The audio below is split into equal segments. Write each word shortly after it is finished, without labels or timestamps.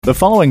The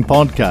following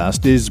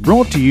podcast is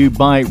brought to you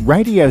by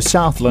Radio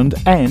Southland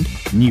and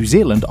New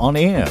Zealand On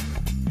Air.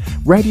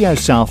 Radio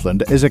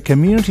Southland is a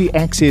community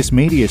access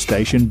media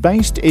station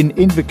based in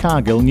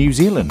Invercargill, New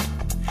Zealand.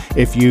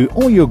 If you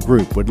or your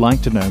group would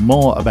like to know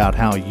more about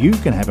how you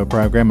can have a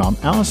program on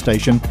our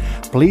station,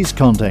 please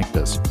contact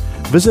us.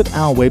 Visit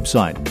our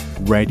website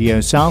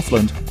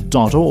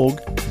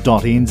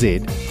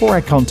radiosouthland.org.nz for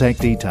our contact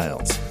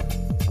details.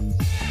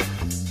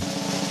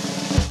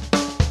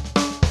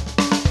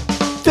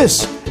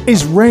 This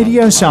is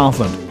Radio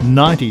Southland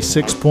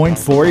 96.4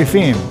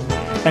 FM,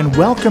 and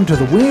welcome to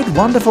the weird,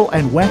 wonderful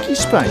and wacky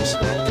space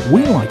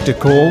we like to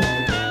call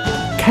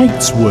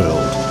Kate's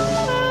World.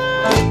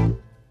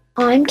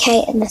 I'm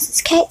Kate, and this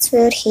is Kate's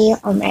World here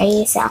on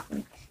Radio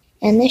Southland.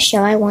 In this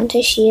show, I want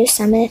to share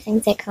some of the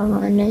things that go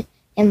on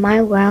in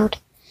my world.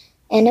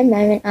 In a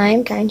moment, I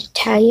am going to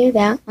tell you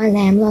about my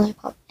lamb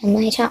lollipop, and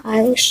later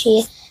I will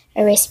share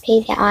a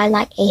recipe that I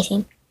like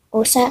eating.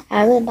 Also,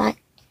 I would like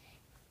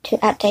to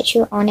update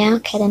you on our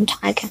kitten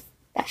Tiger.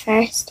 But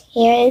first,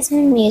 here is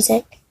some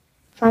music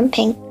from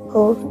Pink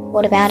called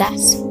What About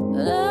Us?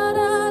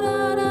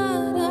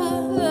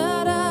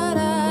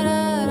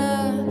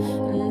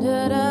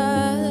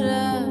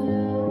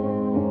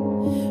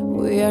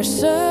 We are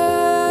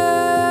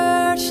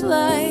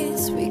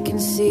searchlights we can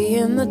see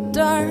in the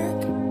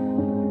dark.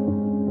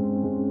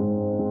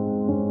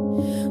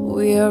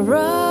 We are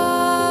rockets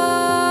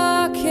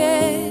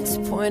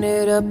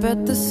pointed up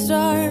at the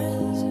stars.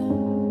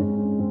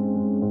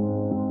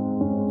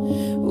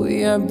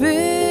 We are billions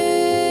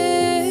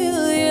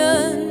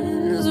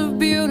of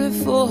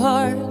beautiful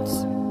hearts,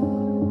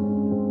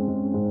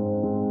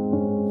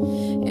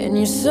 and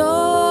you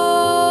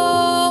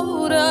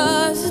sold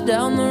us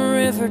down the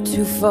river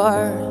too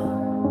far.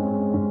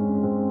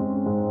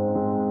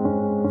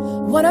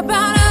 What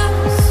about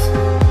us?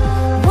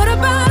 What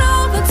about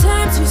all the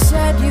times you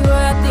said you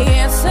had the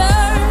answers?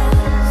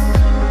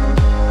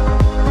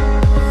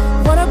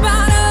 What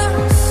about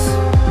us?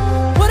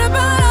 What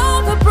about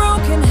all the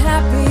broken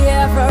happy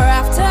ever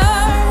afters?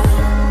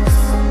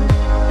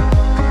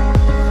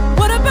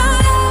 What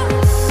about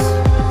us?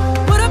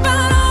 What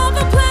about all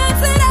the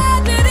plans that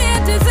ended in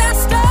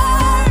disaster?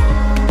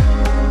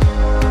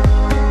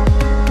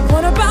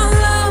 What about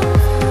love?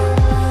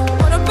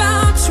 What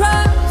about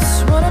trust?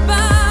 What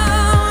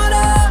about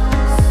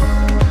us?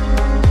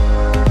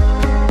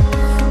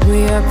 We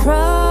are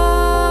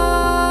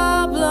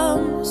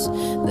problems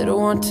that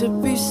want to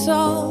be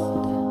solved.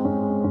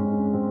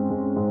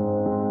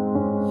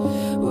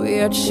 We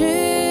are children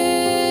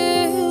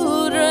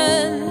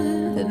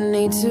that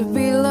need to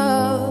be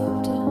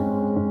loved.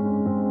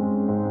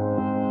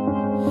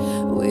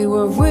 We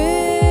were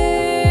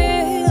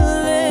willing,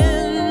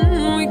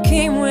 we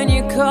came when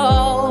you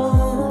called,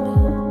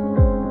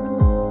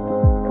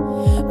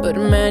 but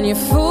man, you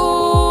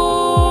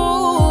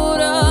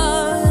fooled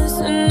us.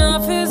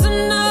 Enough is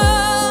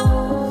enough.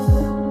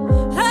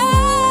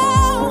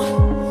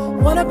 Oh,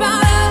 what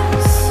about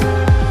us?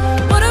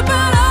 What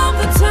about all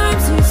the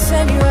times you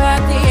said you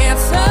had the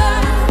answer?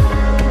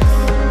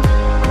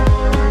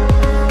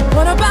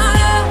 What about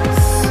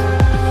us?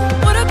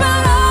 What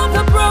about all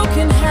the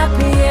broken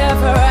happy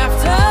ever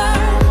after?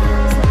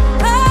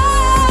 Oh,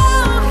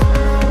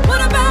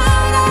 what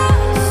about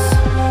us?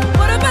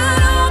 What about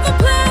all the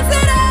plans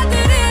that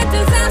ended in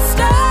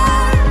disaster?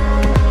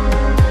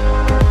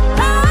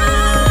 Oh,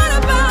 what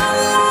about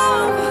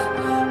love?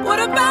 What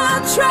about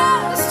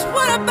trust?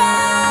 What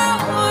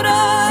about us?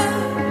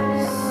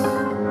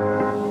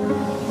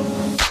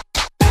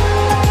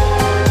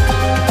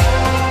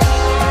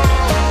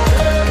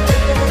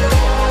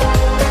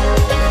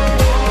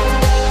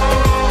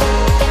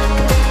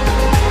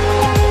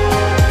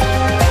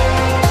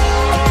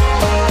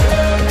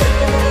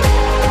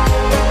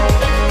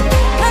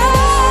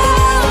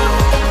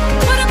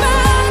 What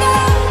about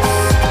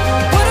us?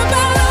 What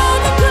about all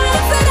the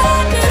plans that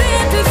ended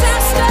in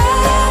disaster?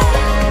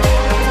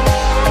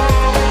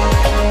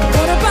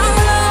 What about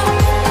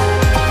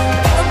love? What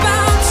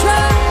about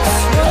trust?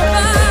 What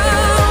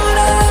about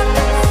us?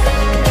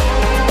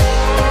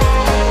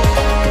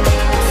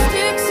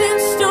 Sticks and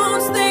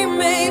stones, they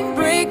may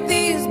break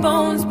these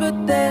bones,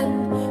 but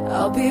then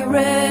I'll be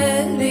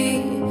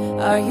ready.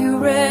 Are you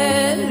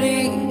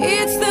ready?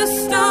 It's the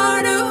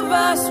start of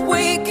us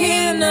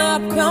waking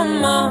up.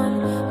 Come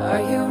on,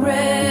 are you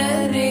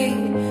ready?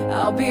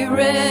 I'll be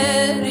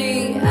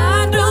ready.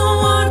 I don't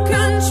want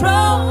control,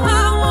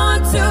 I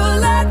want to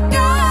let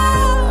go.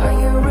 Are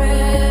you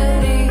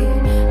ready?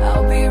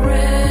 I'll be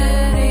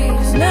ready.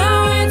 'Cause now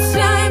it's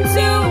time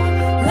to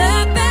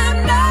let them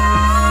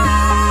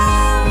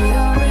know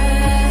you're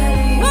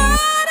ready.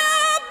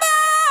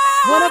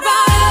 What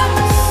about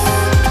us?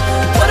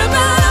 What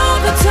about all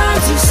the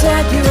times you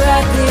said you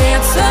had the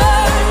answer?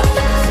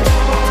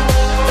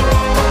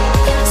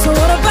 So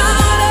what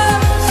about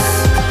us?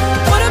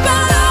 What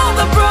about all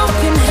the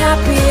broken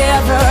happy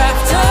ever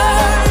after?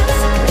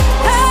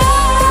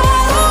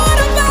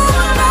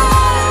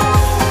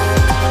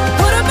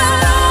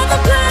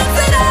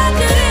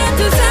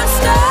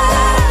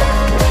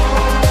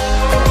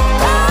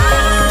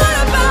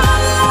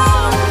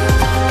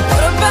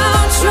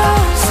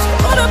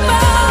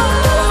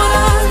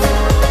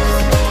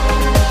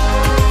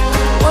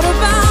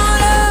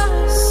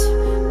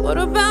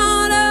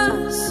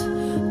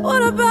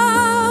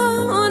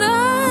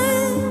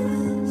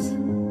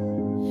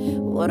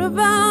 What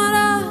about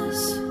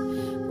us?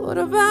 What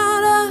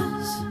about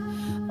us?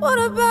 What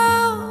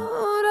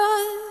about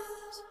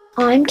us?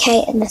 I'm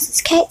Kate, and this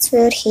is Kate's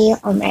World here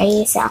on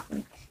Radio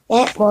Southland.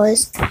 That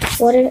was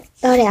What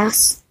About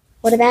Us?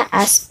 What About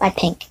Us by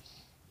Pink.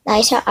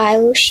 Later, I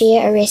will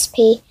share a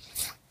recipe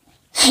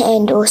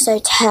and also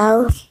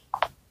tell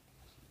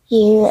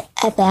you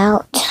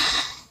about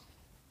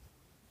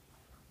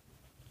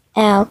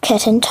our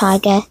kitten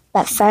Tiger.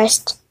 But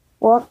first,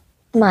 what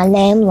my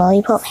lamb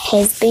Lollipop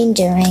has been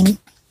doing.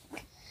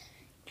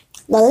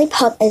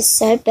 Lollipop is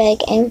so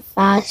big and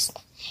fast.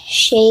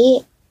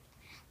 She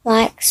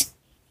likes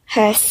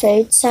her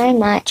food so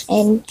much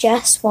and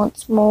just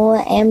wants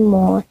more and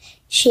more.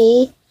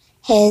 She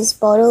has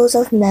bottles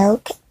of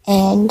milk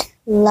and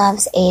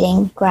loves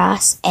eating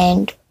grass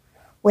and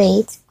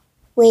weeds.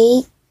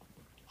 We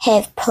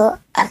have put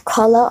a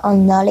collar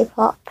on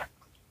Lollipop,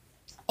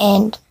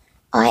 and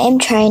I am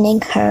training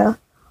her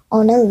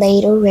on a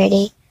lead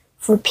already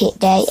for pet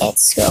day at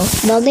school.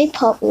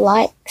 Lollipop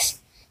likes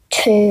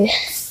to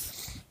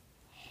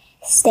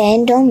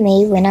stand on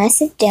me when I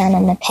sit down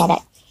in the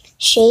paddock.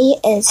 She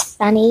is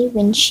funny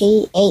when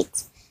she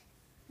eats.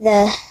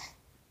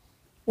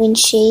 When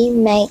she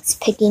makes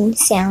picking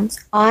sounds.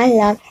 I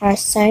love her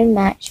so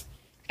much,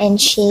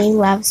 and she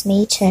loves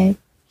me too.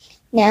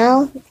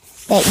 Now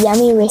that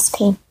yummy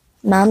recipe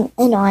Mum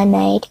and I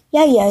made,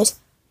 yo-yos.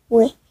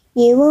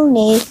 You will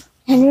need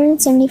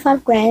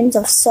 175 grams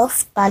of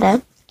soft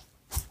butter,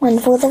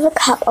 1/4 of a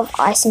cup of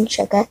icing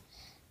sugar,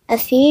 a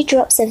few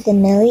drops of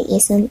vanilla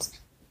essence,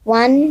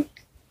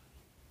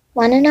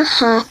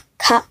 1.5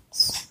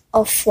 cups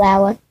of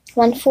flour,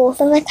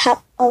 1/4 of a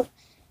cup of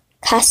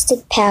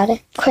custard powder,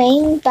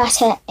 cream,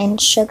 butter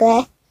and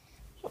sugar.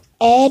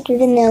 Add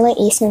vanilla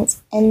essence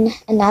in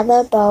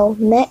another bowl.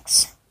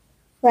 Mix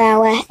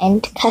flour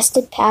and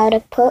custard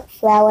powder. Put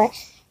flour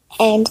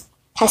and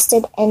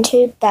custard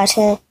into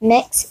butter.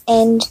 Mix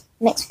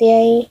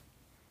very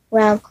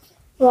well.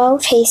 Roll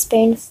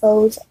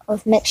teaspoonfuls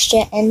of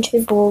mixture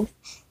into balls,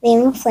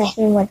 then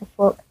flatten with a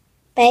fork.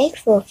 Bake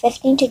for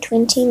 15 to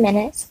 20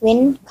 minutes.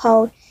 When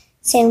cold,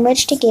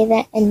 sandwich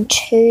together in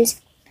twos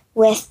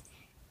with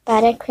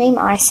buttercream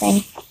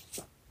icing.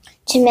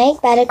 To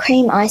make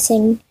buttercream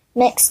icing,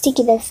 mix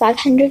together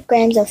 500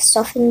 grams of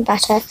softened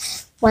butter,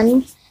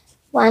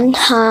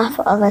 1/2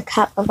 of a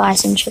cup of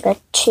icing sugar,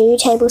 2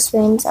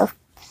 tablespoons of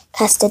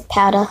custard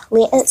powder.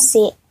 Let it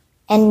set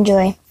and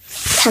enjoy.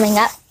 Coming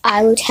up,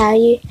 I will tell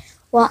you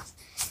what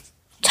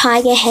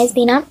Tiger has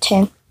been up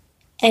to,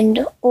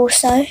 and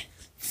also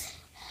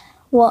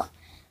what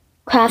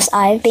crafts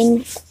I've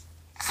been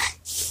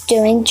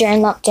doing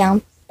during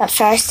lockdown. But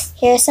first,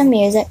 here's some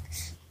music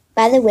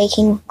by The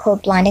Weeknd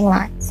called Blinding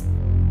Lights.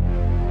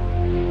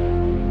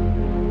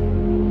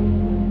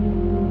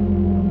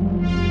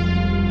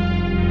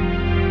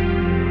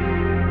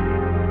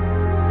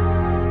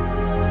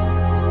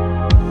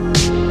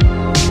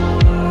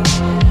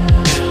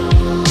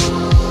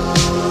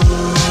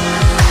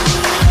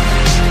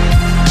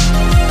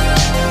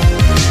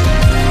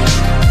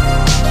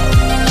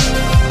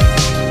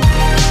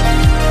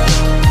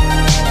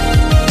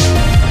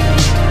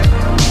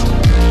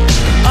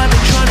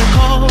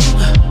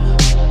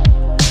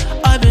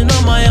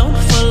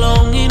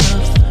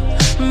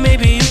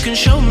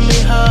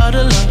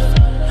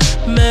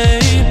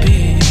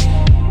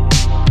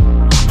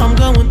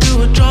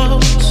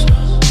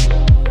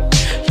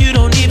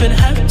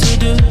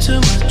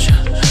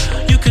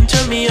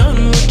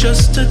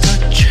 Just a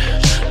touch,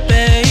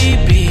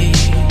 baby.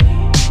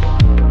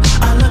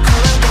 I look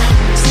around,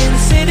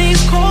 since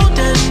city's cold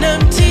and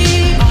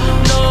empty,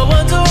 no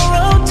one's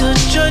around to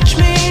judge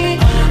me.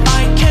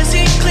 I can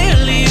see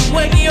clearly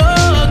when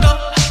you're gone.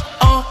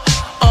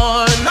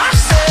 I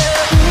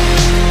said,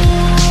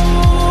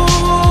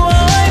 ooh,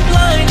 I'm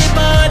blinded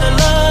by the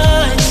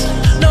lights.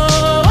 No,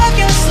 I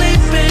can't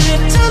sleep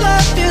until I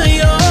feel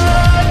your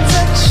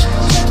touch.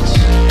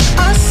 I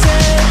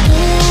said,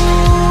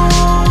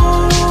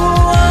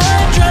 ooh,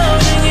 I'm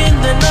drowning in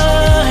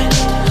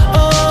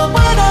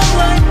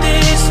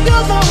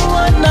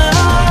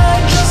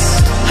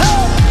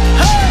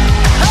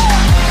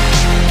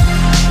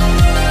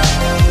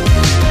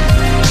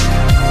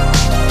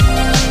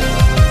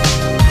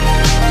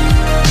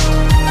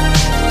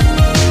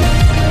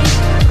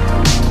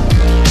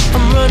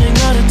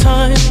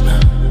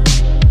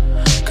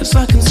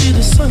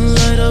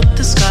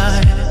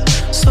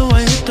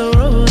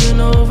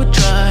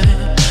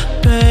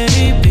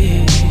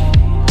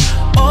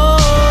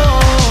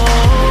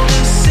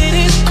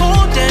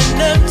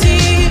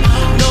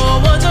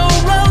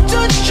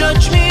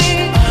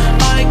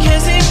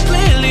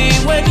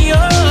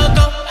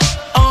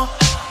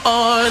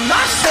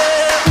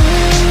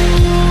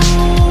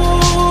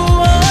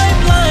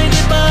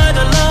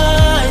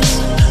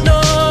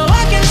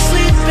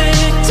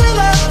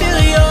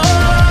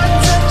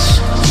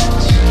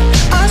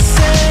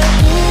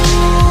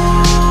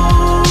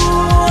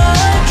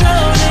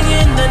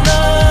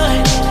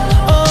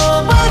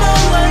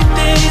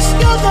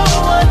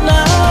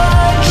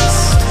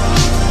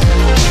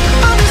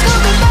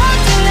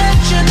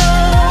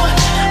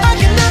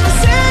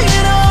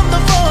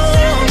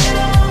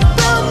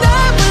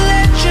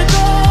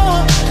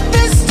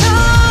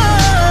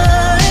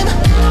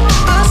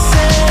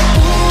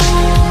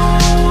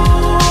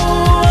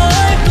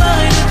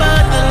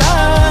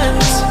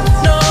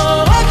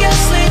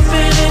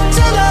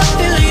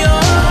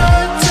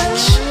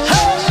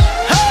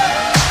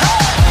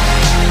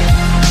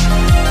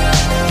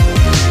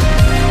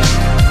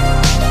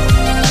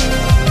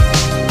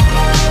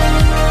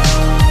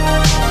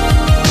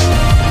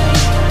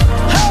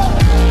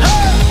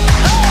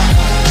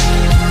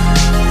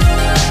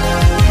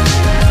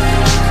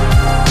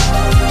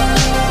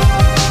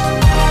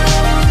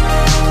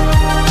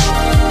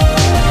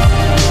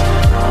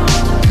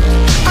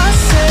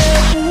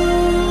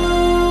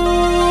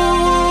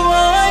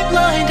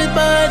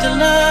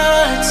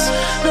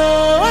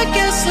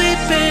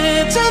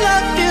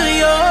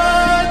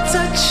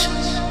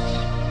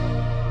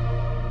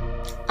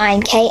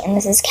I'm Kate and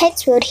this is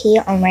Kate's World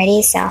here on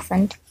Radio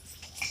Southland.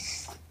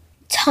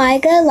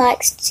 Tiger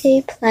likes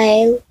to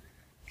play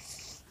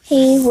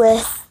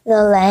with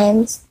the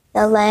lambs.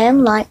 The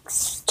lamb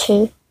likes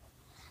to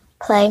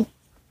play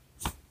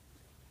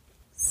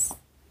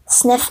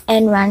sniff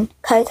and run.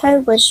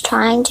 Coco was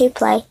trying to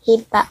play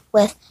headbutt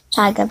with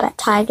Tiger, but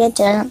Tiger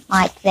didn't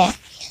like that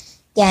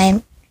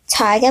game.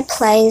 Tiger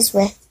plays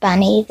with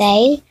Bunny.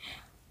 They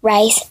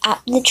race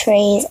up the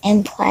trees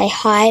and play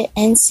hide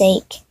and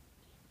seek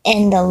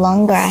in the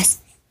long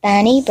grass.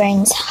 Bunny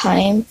brings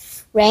home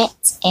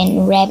rats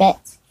and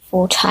rabbits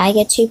for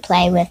Tiger to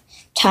play with.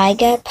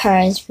 Tiger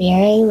purrs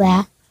very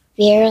loud,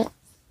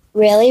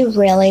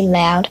 really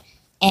loud,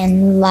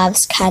 and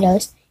loves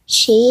cuddles.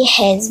 She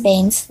has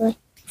been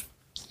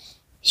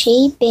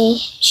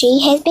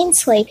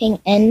sleeping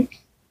in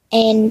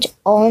and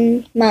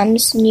on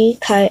Mum's new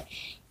coat.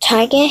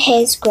 Tiger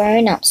has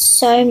grown up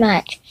so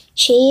much.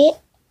 She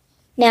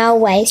now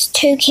weighs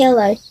 2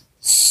 kilos.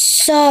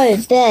 So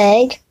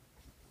big.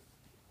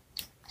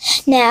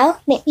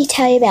 Now, let me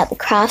tell you about the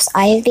crafts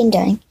I have been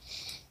doing.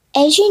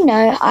 As you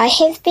know, I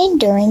have been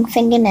doing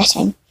finger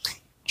knitting.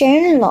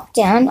 During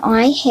lockdown,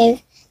 I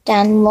have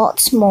done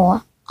lots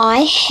more.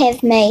 I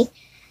have made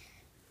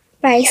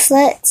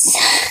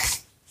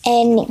bracelets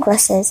and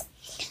necklaces.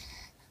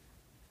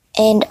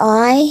 And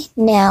I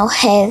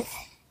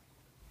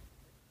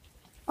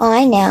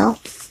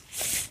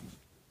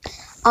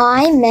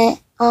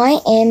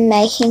am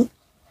making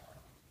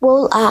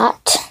wool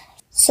art.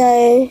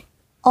 So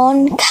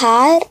on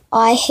card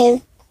I have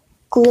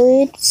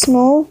glued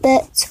small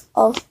bits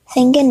of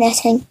finger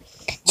knitting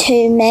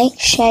to make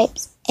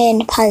shapes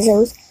and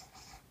puzzles.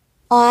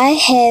 I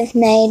have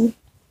made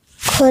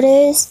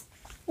cutters.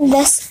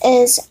 This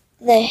is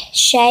the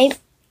shape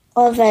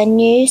of a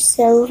new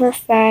silver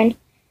fern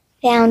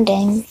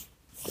founding.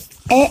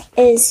 It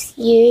is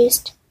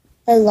used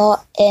a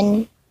lot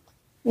in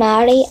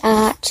Māori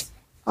art.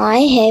 I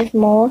have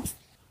more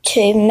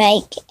to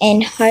make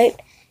and hope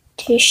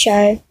to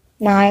show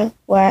my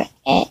work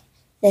at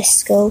the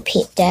school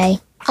pet day.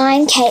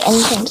 I'm Kate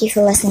and thank you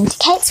for listening to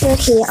Kate's World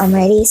here on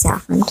Radio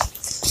Southland.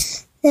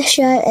 The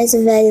show is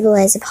available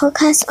as a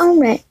podcast on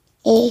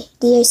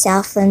Radio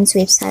Southland's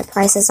website,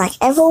 places like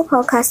Apple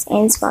Podcasts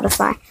and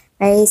Spotify.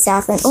 Radio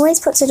Southland always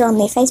puts it on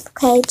their Facebook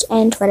page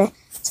and Twitter,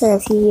 so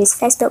if you use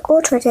Facebook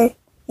or Twitter,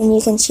 then you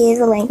can share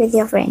the link with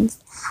your friends.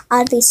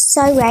 I'd be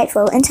so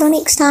grateful. Until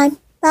next time,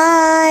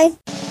 bye!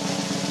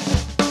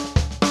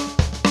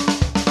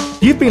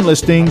 You've been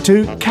listening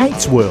to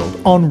Kate's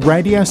World on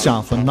Radio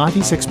Southland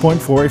 96.4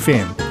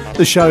 FM.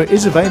 The show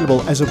is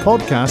available as a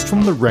podcast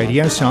from the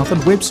Radio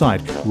Southland website,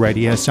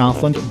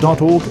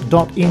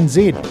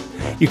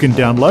 radiosouthland.org.nz. You can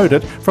download it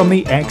from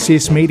the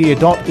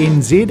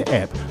accessmedia.nz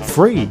app,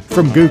 free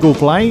from Google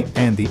Play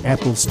and the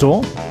Apple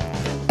Store.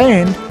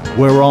 And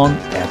we're on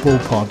Apple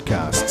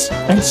Podcasts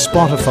and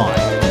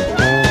Spotify.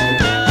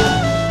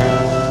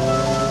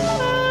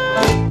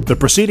 The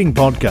preceding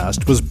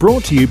podcast was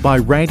brought to you by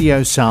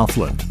Radio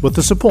Southland with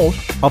the support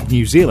of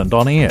New Zealand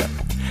On Air.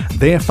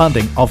 Their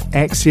funding of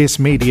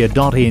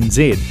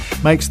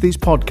accessmedia.nz makes these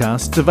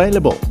podcasts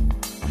available.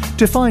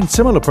 To find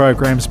similar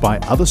programs by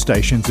other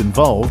stations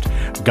involved,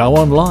 go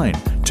online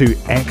to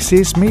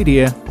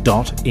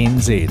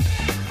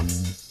accessmedia.nz.